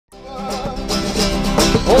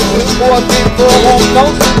crois qu'ils pourront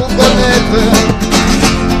tant vous connaître.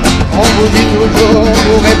 On vous dit toujours,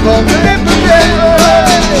 vous répondez peut-être.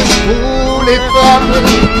 Vous les femmes,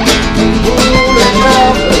 vous les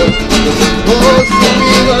hommes, vos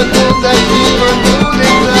sourires nous attirent, nous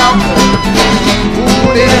les âmes.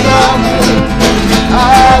 Vous les âmes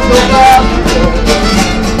adorables,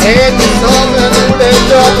 et nous sommes nous les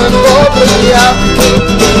hommes pauvres diables.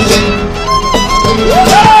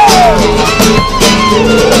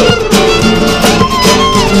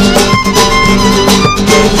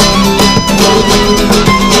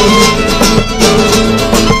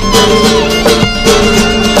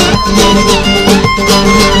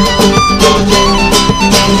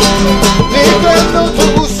 Les peines d'entre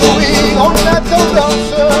vous sourient, on a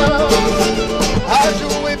tendance à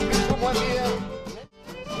jouer plus ou moins bien.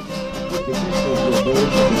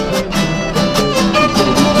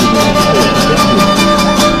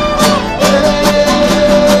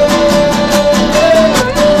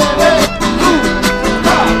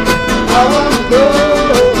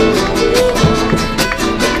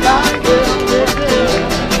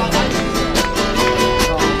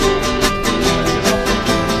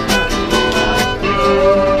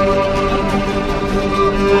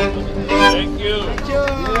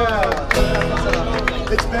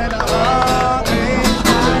 It's been a hard day's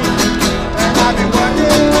night, and I've been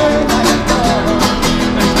working like a dog.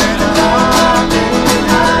 It's been a hard day's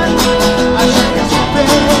night, I think it's been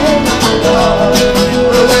a lot.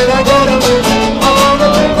 But when I get away, I wanna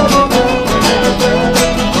think of you.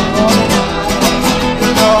 You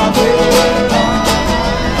know I'm waiting on.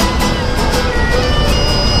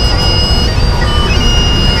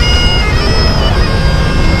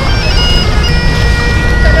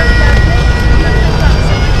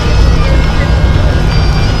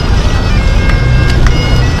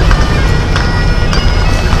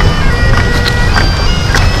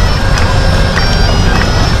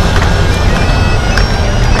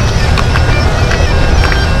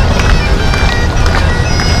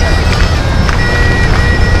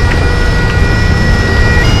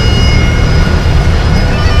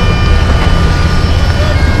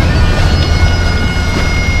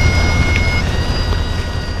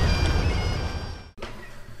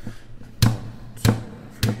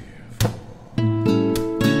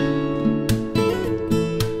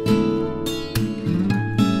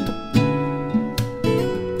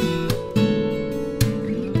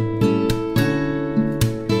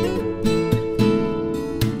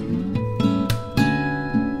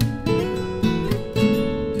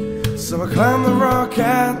 So I climb the rock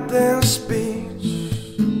at this beach,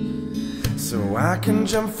 so I can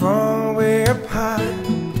jump from way up high.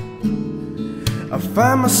 I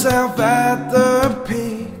find myself at the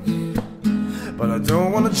peak, but I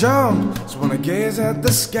don't wanna jump, just wanna gaze at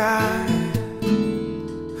the sky.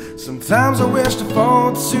 Sometimes I wish to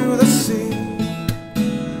fall to the sea,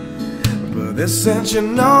 but this ain't your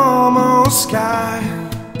normal sky.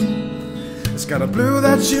 It's got a blue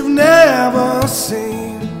that you've never seen.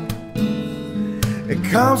 It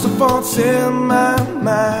comes and falls in my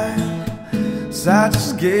mind. So I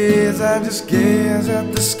just gaze at the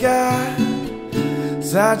sky.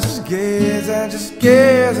 So I just gaze at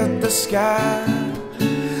the sky.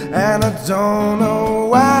 And I don't know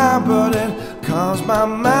why, but it calms my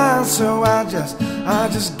mind. So I just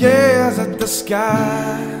gaze at the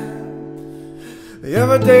sky. The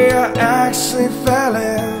other day I actually fell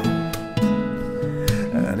in,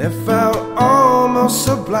 and it felt almost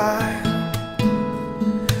sublime.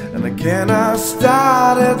 And again I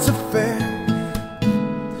started to think,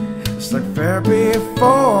 it's like therapy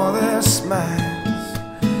for this mind.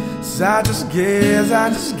 So I just gaze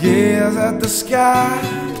at the sky.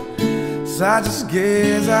 So I just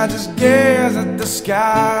gaze at the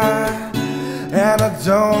sky. And I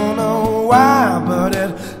don't know why, but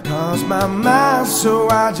it calms my mind. So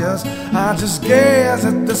I just gaze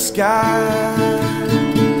at the sky.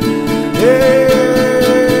 Yeah.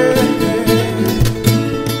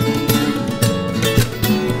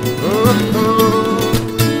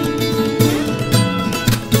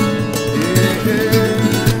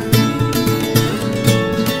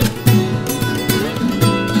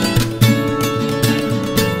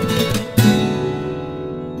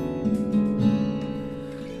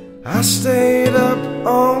 I stayed up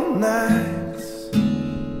all night.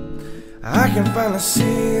 I can finally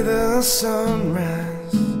see the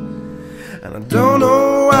sunrise, and I don't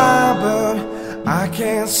know why, but I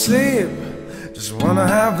can't sleep. Just wanna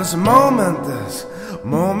have this moment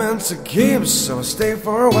to keep. So I stay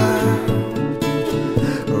for a while.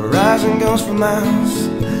 Horizon goes for miles.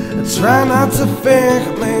 I try not to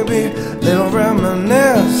think, maybe they'll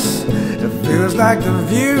reminisce. It feels like like the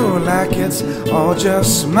view, like it's all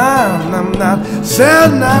just mine. I'm not sad,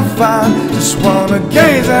 not fine, just wanna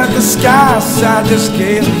gaze at the sky. So I just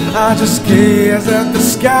gaze at the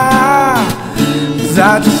sky. 'Cause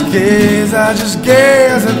I just gaze at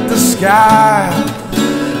the sky.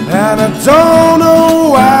 And I don't know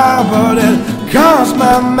why, but it calms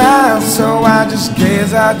my mind. So I just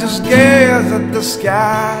gaze at the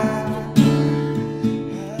sky.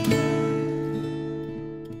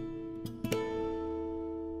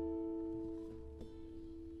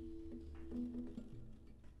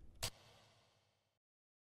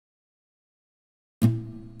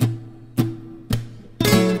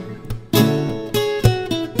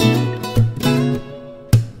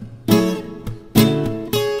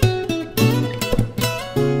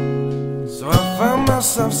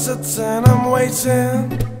 Myself sitting, I'm waiting.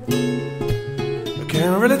 I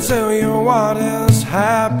can't really tell you what is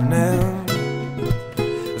happening.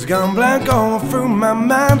 It's gone blank all through my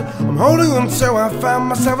mind. I'm holding on till I find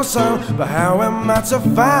myself a song. But how am I to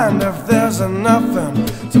find if there's nothing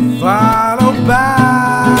to follow by?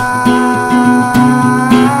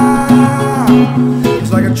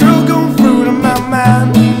 It's like a drill going through to my mind,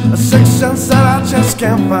 a sixth sense that I just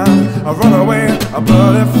can't find. I run away,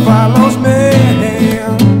 but it follows me.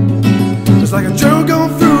 It's like a drill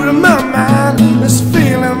going through to my mind, this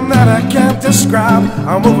feeling that I can't describe.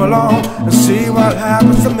 I'll move along and see what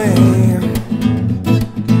happens to me.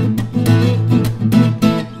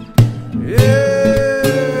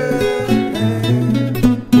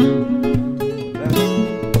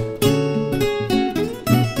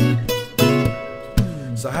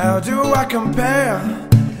 So how do I compare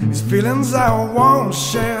these feelings I won't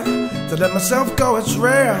share? To let myself go, it's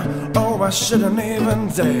rare. Oh, I shouldn't even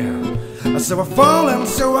dare. I said I fall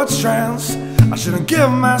into a trance. I shouldn't give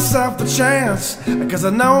myself the chance, because I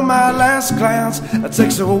know my last glance it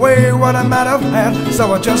takes away what I might have had.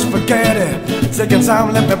 So I just forget it. Taking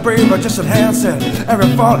time, let me breathe, I just enhance it. Every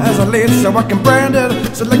fault has a lead, so I can brand it.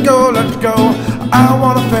 So let go, let go. I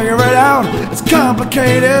wanna figure it out. It's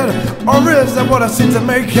complicated, or is that what I seem to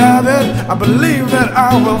make of it? I believe that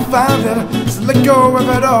I will find it. So let go of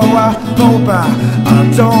it all. I hope I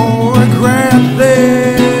don't regret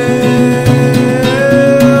this.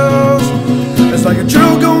 It's like a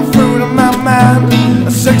drill going through to my mind,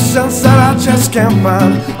 a sixth sense that I just can't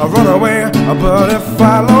find. I run away, but it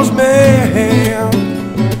follows me.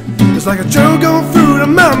 It's like a drill going through to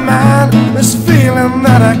my mind, this feeling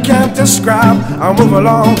that I can't describe. I'll move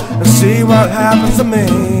along and see what happens to me.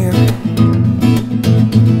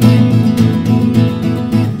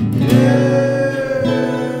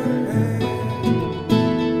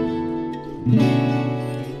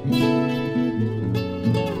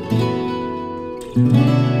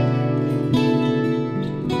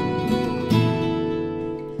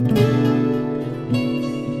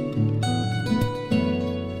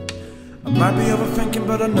 Might be overthinking,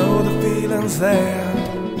 but I know the feeling's there,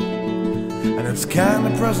 and its kind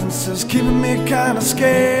of presence is keeping me kind of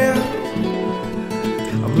scared.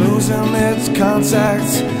 I'm losing its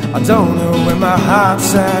contact, I don't know where my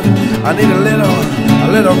heart's at. I need a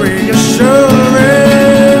little reassurance.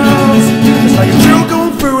 It's like a drill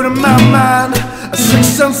going through to my mind, a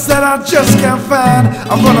sixth sense that I just can't find.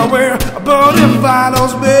 I run away, but it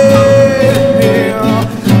follows me.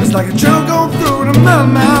 It's like a drill going through to my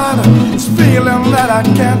mind, this feeling that I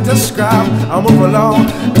can't describe. I'll move along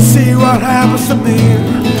and see what happens to me.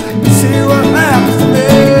 See what happens to me.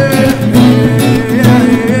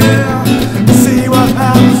 See what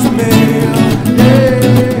happens to me.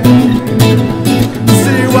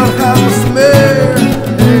 See what happens to me.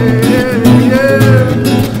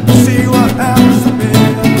 See what happens to me.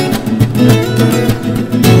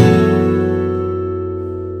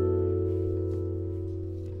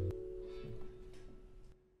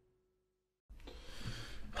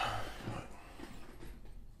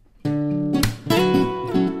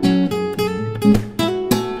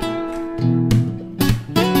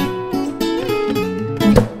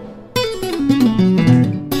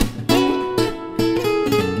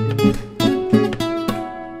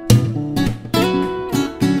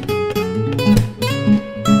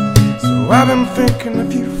 I've been thinking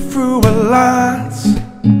of you through a lot.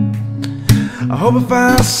 I hope if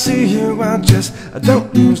I see you I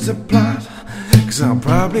don't lose the plot, 'cause I'll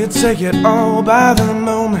probably take it all by the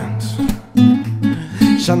moment.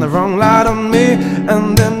 Shine the wrong light on me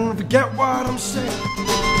and then forget what I'm saying.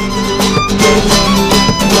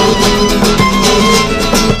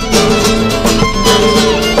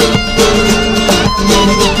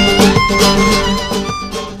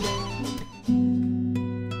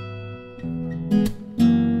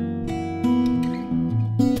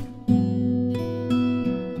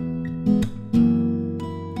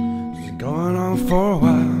 for a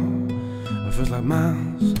while. It feels like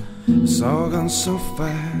miles, it's all gone so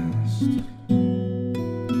fast.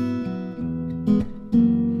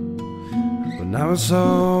 But now it's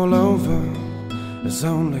all over, it's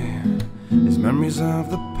only these memories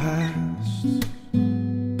of the past.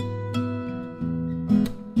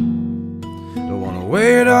 Don't wanna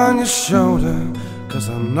weight on your shoulder, 'cause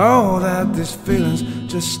I know that these feelings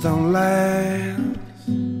just don't last.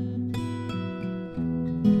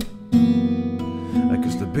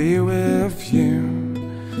 Be with you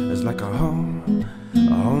is like a whole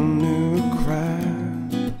new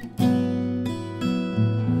crowd.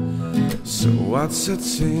 So what's it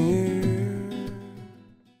to you?